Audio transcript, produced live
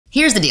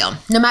Here's the deal.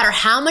 No matter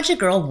how much a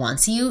girl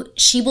wants you,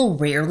 she will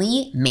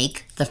rarely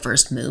make the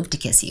first move to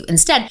kiss you.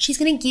 Instead, she's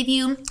gonna give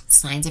you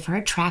signs of her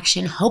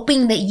attraction,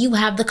 hoping that you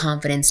have the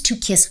confidence to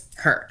kiss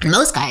her. And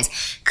most guys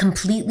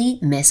completely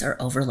miss or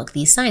overlook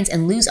these signs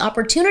and lose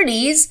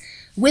opportunities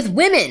with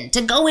women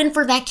to go in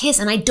for that kiss,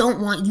 and I don't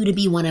want you to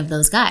be one of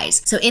those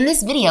guys. So in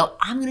this video,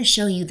 I'm gonna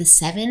show you the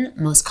 7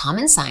 most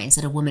common signs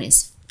that a woman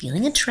is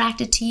feeling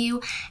attracted to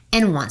you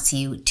and wants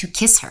you to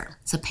kiss her.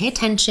 So pay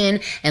attention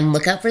and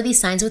look out for these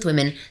signs with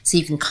women so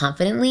you can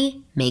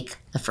confidently make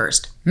the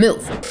first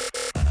move.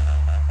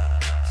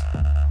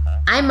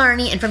 I'm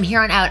Marni, and from here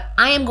on out,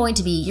 I am going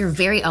to be your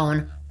very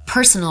own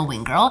personal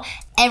wing girl.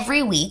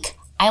 Every week,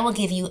 I will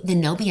give you the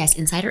no BS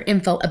insider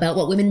info about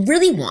what women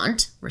really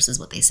want versus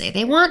what they say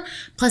they want,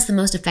 plus the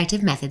most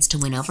effective methods to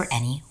win over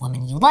any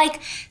woman you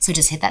like. So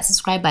just hit that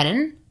subscribe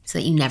button so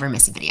that you never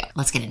miss a video.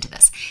 Let's get into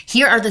this.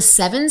 Here are the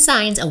 7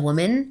 signs a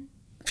woman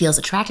feels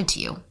attracted to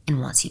you and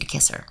wants you to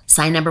kiss her.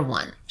 Sign number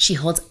 1, she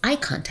holds eye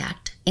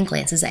contact and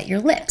glances at your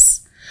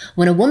lips.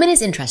 When a woman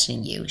is interested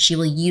in you, she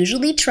will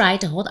usually try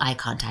to hold eye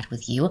contact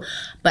with you,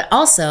 but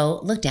also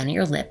look down at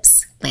your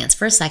lips, glance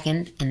for a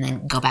second, and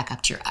then go back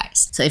up to your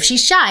eyes. So if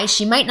she's shy,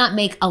 she might not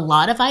make a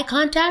lot of eye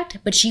contact,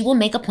 but she will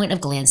make a point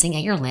of glancing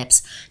at your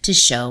lips to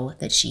show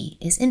that she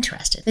is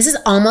interested. This is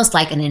almost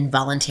like an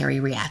involuntary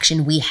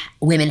reaction we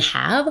women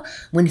have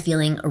when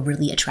feeling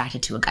really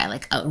attracted to a guy,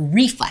 like a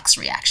reflex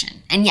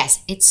reaction. And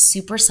yes, it's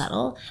super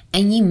subtle,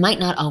 and you might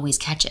not always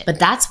catch it, but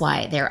that's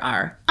why there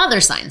are other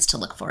signs to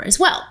look for as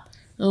well.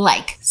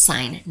 Like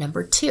sign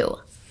number 2,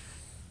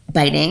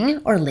 biting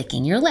or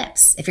licking your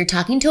lips. If you're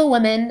talking to a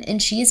woman and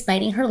she is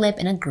biting her lip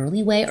in a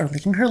girly way or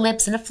licking her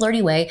lips in a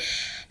flirty way,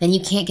 then you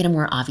can't get a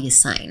more obvious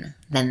sign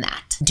than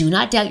that. Do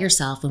not doubt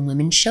yourself when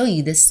women show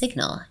you this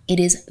signal. It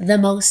is the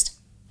most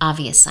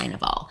obvious sign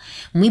of all.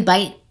 When we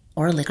bite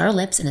or lick our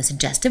lips in a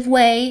suggestive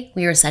way,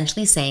 we are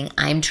essentially saying,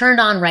 I'm turned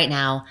on right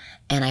now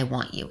and I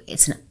want you.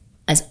 It's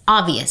as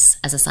obvious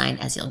as a sign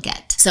as you'll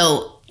get.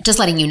 So just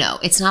letting you know,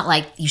 it's not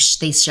like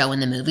they show in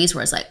the movies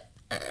where it's like,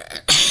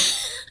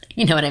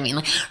 you know what I mean?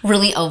 Like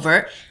really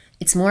overt.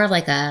 It's more of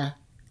like a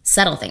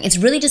subtle thing. It's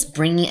really just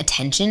bringing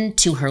attention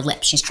to her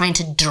lips. She's trying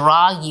to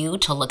draw you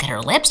to look at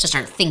her lips to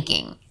start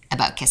thinking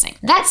about kissing.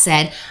 That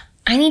said,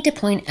 I need to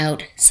point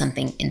out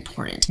something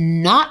important.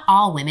 Not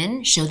all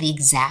women show the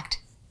exact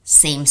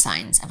same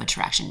signs of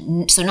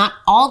attraction. So not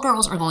all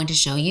girls are going to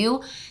show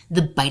you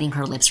the biting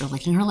her lips or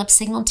licking her lips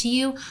signal to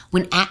you.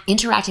 When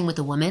interacting with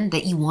a woman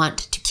that you want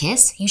to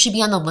kiss, you should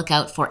be on the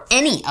lookout for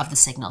any of the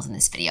signals in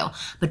this video,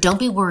 but don't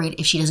be worried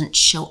if she doesn't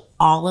show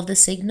all of the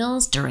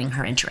signals during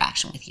her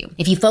interaction with you.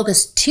 If you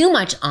focus too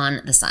much on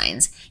the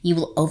signs, you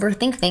will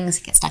overthink things,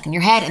 get stuck in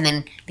your head, and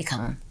then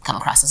come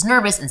across as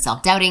nervous and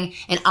self-doubting.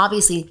 And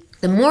obviously,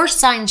 the more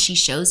signs she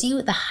shows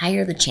you, the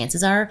higher the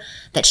chances are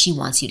that she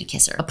wants you to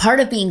kiss her. A part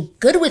of being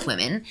good with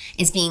women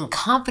is being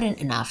confident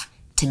enough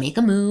to make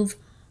a move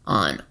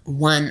on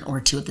 1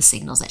 or 2 of the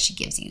signals that she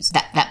gives you. So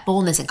that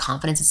boldness and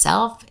confidence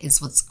itself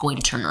is what's going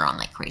to turn her on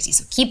like crazy.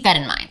 So keep that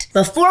in mind.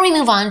 Before we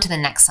move on to the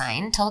next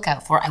sign to look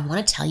out for, I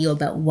want to tell you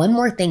about one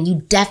more thing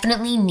you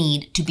definitely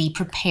need to be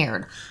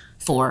prepared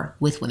for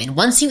with women.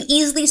 Once you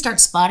easily start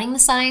spotting the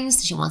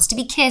signs she wants to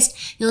be kissed,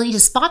 you'll need to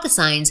spot the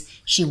signs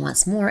she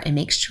wants more and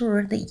make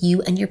sure that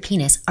you and your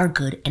penis are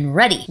good and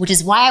ready. Which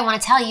is why I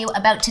want to tell you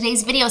about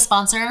today's video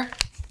sponsor,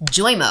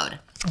 Joy Mode.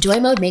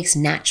 Joy Mode makes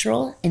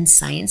natural and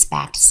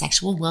science-backed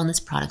sexual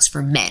wellness products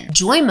for men.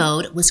 Joy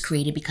Mode was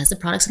created because the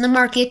products on the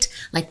market,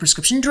 like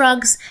prescription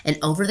drugs and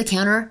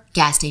over-the-counter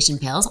gas station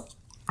pills,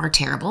 are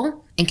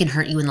terrible and can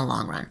hurt you in the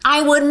long run.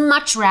 I would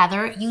much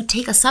rather you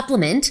take a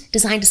supplement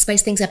designed to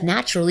spice things up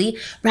naturally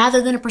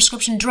rather than a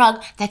prescription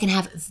drug that can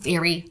have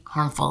very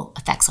harmful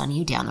effects on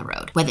you down the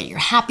road. Whether you're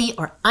happy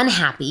or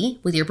unhappy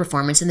with your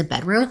performance in the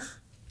bedroom,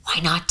 why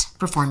not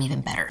perform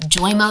even better?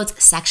 Joy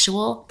Mode's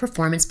sexual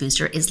performance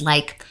booster is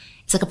like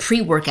a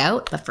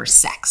pre-workout, but for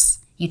sex.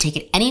 You take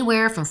it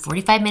anywhere from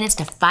 45 minutes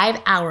to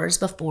 5 hours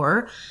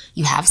before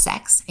you have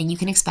sex, and you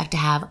can expect to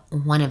have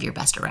one of your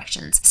best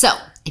erections. So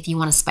if you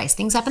want to spice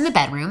things up in the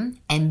bedroom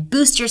and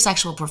boost your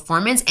sexual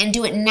performance and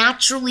do it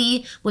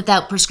naturally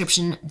without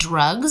prescription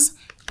drugs,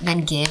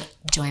 then give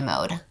Joy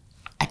Mode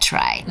a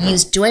try.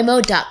 Use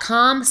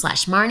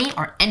joymode.com/Marni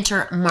or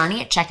enter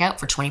Marni at checkout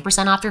for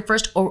 20% off your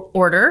first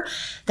order.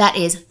 That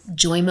is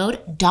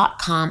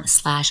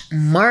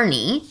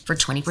joymode.com/Marni for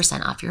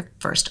 20% off your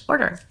first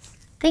order.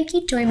 Thank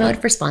you, Joy Mode,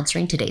 for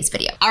sponsoring today's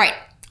video. All right,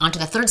 on to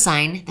the third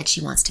sign that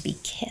she wants to be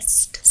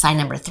kissed. Sign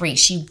number 3,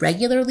 she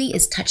regularly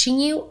is touching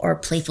you or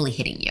playfully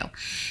hitting you.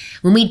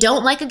 When we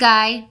don't like a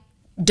guy,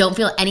 don't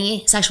feel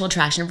any sexual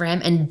attraction for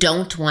him, and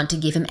don't want to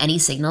give him any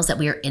signals that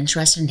we are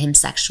interested in him in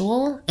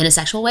a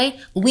sexual way,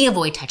 we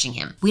avoid touching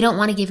him. We don't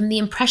want to give him the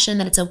impression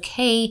that it's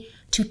okay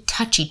to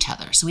touch each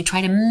other. So we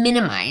try to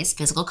minimize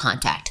physical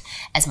contact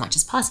as much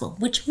as possible,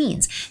 which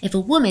means if a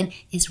woman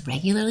is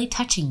regularly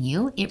touching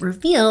you, it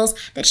reveals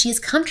that she is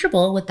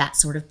comfortable with that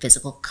sort of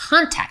physical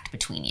contact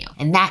between you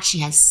and that she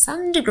has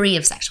some degree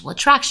of sexual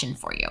attraction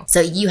for you.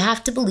 So you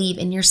have to believe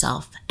in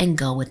yourself and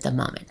go with the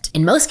moment.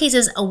 In most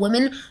cases, a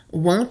woman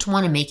won't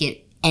want to make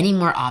it any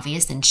more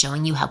obvious than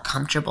showing you how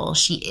comfortable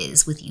she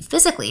is with you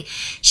physically.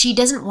 She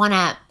doesn't want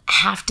to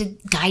have to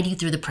guide you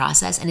through the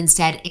process and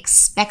instead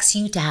expects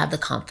you to have the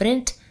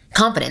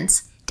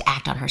confidence to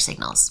act on her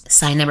signals.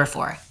 Sign number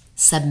 4,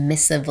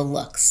 submissive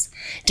looks.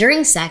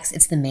 During sex,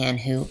 it's the man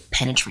who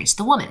penetrates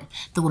the woman.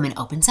 The woman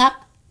opens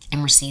up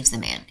and receives the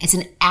man. It's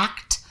an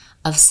act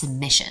of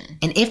submission.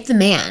 And if the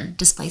man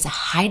displays a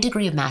high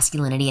degree of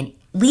masculinity and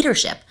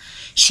leadership,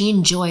 she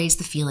enjoys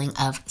the feeling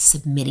of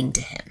submitting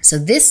to him. So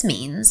this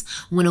means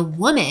when a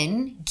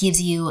woman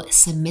gives you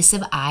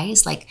submissive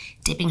eyes, like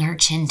dipping her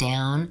chin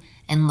down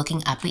and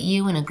looking up at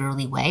you in a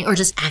girly way, or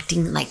just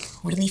acting like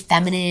really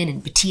feminine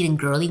and petite and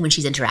girly when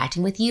she's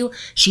interacting with you,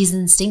 she's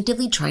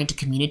instinctively trying to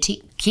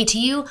communicate to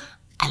you,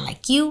 I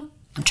like you,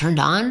 I'm turned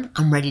on,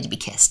 I'm ready to be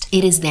kissed.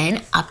 It is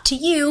then up to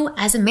you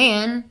as a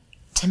man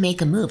to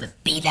make a move and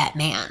be that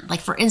man.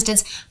 Like for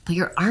instance, put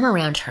your arm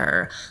around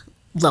her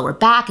lower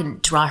back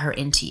and draw her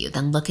into you,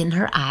 then look in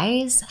her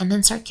eyes and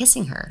then start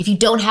kissing her. If you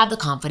don't have the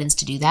confidence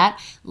to do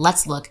that,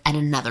 let's look at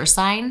another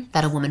sign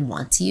that a woman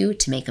wants you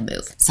to make a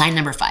move. Sign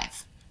number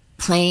 5,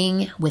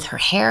 playing with her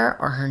hair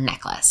or her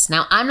necklace.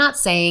 Now, I'm not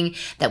saying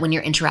that when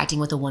you're interacting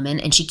with a woman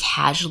and she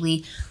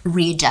casually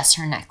readjusts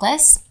her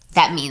necklace,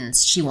 that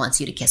means she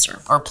wants you to kiss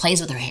her or plays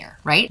with her hair,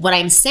 right? What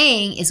I'm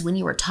saying is when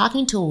you are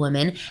talking to a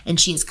woman and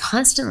she is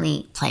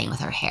constantly playing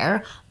with her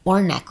hair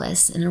or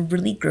necklace in a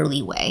really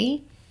girly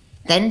way,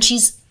 then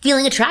she's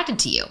feeling attracted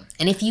to you.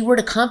 And if you were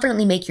to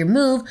confidently make your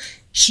move,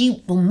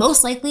 she will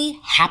most likely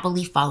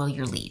happily follow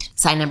your lead.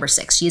 Sign number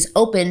 6, she is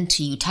open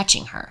to you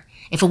touching her.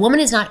 If a woman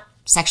is not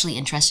sexually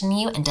interested in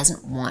you and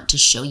doesn't want to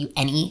show you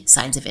any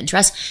signs of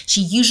interest,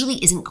 she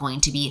usually isn't going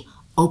to be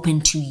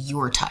open to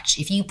your touch.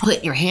 If you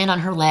put your hand on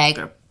her leg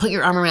or put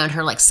your arm around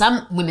her, like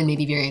some women may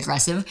be very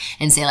aggressive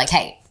and say like,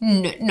 hey,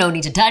 no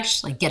need to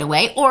touch, like get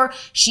away, or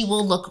she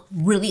will look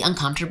really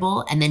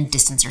uncomfortable and then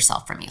distance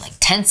herself from you, like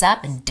tense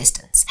up and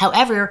distance.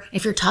 However,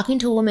 if you're talking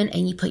to a woman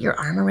and you put your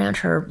arm around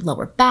her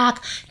lower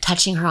back,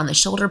 touching her on the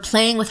shoulder,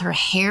 playing with her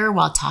hair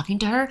while talking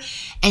to her,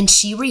 and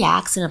she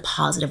reacts in a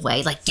positive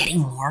way, like getting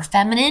more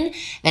feminine,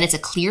 then it's a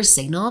clear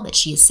signal that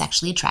she is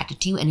sexually attracted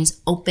to you and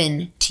is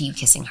open to you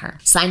kissing her.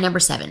 Sign number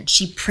 7,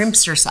 she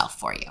primps herself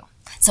for you.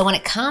 So when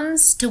it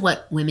comes to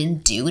what women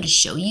do to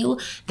show you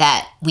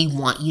that we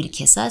want you to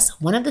kiss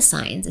us, one of the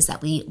signs is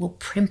that we will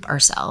primp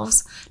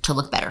ourselves to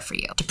look better for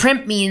you. To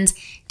primp means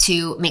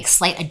to make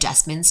slight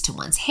adjustments to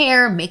one's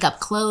hair,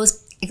 makeup,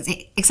 clothes,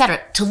 etc.,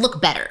 to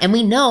look better. And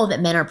we know that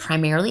men are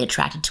primarily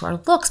attracted to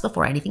our looks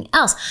before anything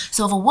else.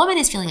 So if a woman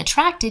is feeling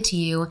attracted to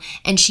you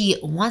and she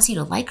wants you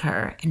to like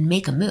her and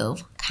make a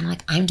move, kind of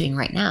like I'm doing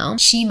right now,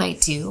 she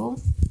might do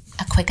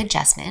a quick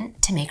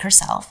adjustment to make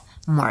herself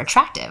more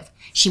attractive.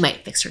 She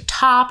might fix her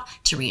top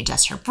to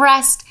readjust her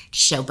breast, to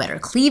show better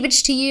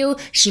cleavage to you.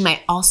 She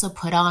might also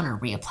put on or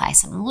reapply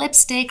some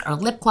lipstick or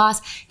lip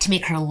gloss to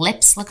make her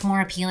lips look more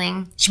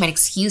appealing. She might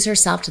excuse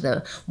herself to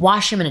the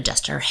washroom and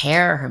adjust her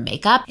hair or her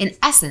makeup. In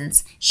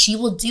essence, she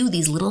will do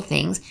these little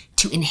things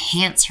to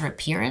enhance her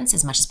appearance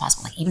as much as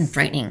possible, like even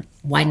brightening,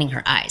 widening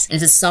her eyes. And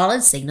it's a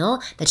solid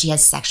signal that she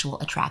has sexual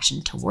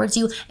attraction towards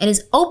you and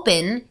is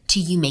open to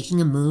you making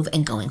a move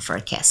and going for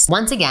a kiss.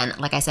 Once again,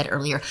 like I said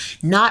earlier,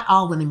 not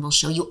all women will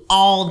show you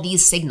all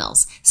these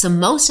signals. So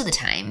most of the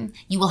time,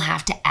 you will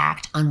have to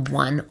act on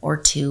 1 or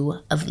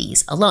 2 of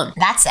these alone.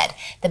 That said,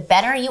 the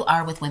better you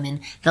are with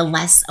women, the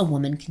less a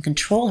woman can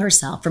control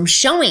herself from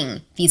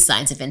showing these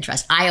signs of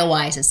interest,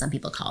 IOIs as some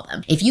people call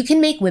them. If you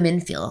can make women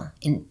feel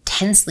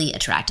intensely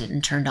attracted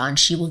and turned on,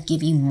 she will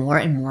give you more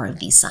and more of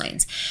these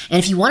signs. And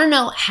if you want to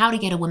know how to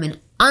get a woman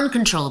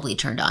uncontrollably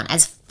turned on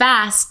as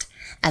fast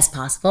as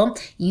possible,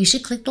 you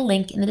should click the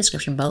link in the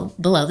description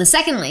below, the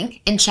second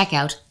link, and check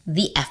out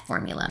the F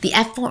formula. The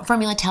F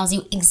formula tells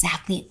you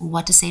exactly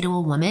what to say to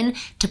a woman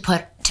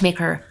to make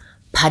her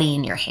putty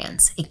in your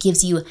hands. It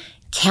gives you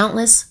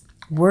countless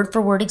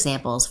word-for-word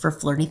examples for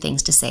flirty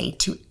things to say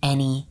to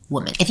any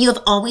woman. If you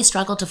have always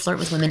struggled to flirt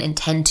with women and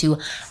tend to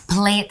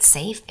play it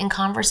safe in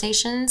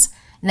conversations,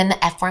 then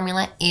the F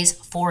formula is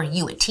for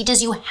you. It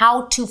teaches you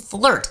how to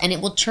flirt, and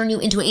it will turn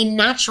you into a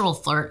natural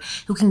flirt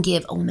who can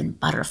give a woman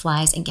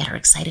butterflies and get her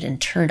excited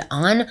and turned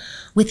on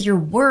with your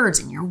words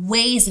and your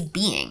ways of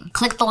being.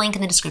 Click the link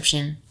in the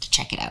description to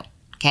check it out.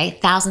 Okay,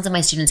 thousands of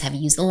my students have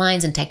used the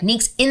lines and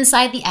techniques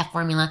inside the F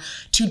formula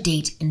to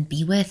date and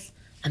be with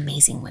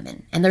amazing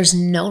women. And there's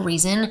no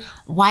reason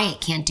why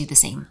it can't do the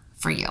same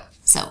for you.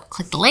 So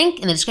click the link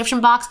in the description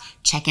box,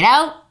 check it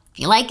out. If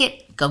you like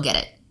it, go get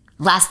it.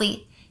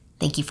 Lastly,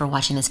 thank you for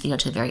watching this video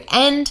to the very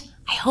end.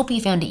 I hope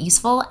you found it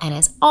useful, and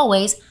as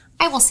always,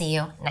 I will see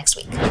you next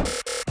week.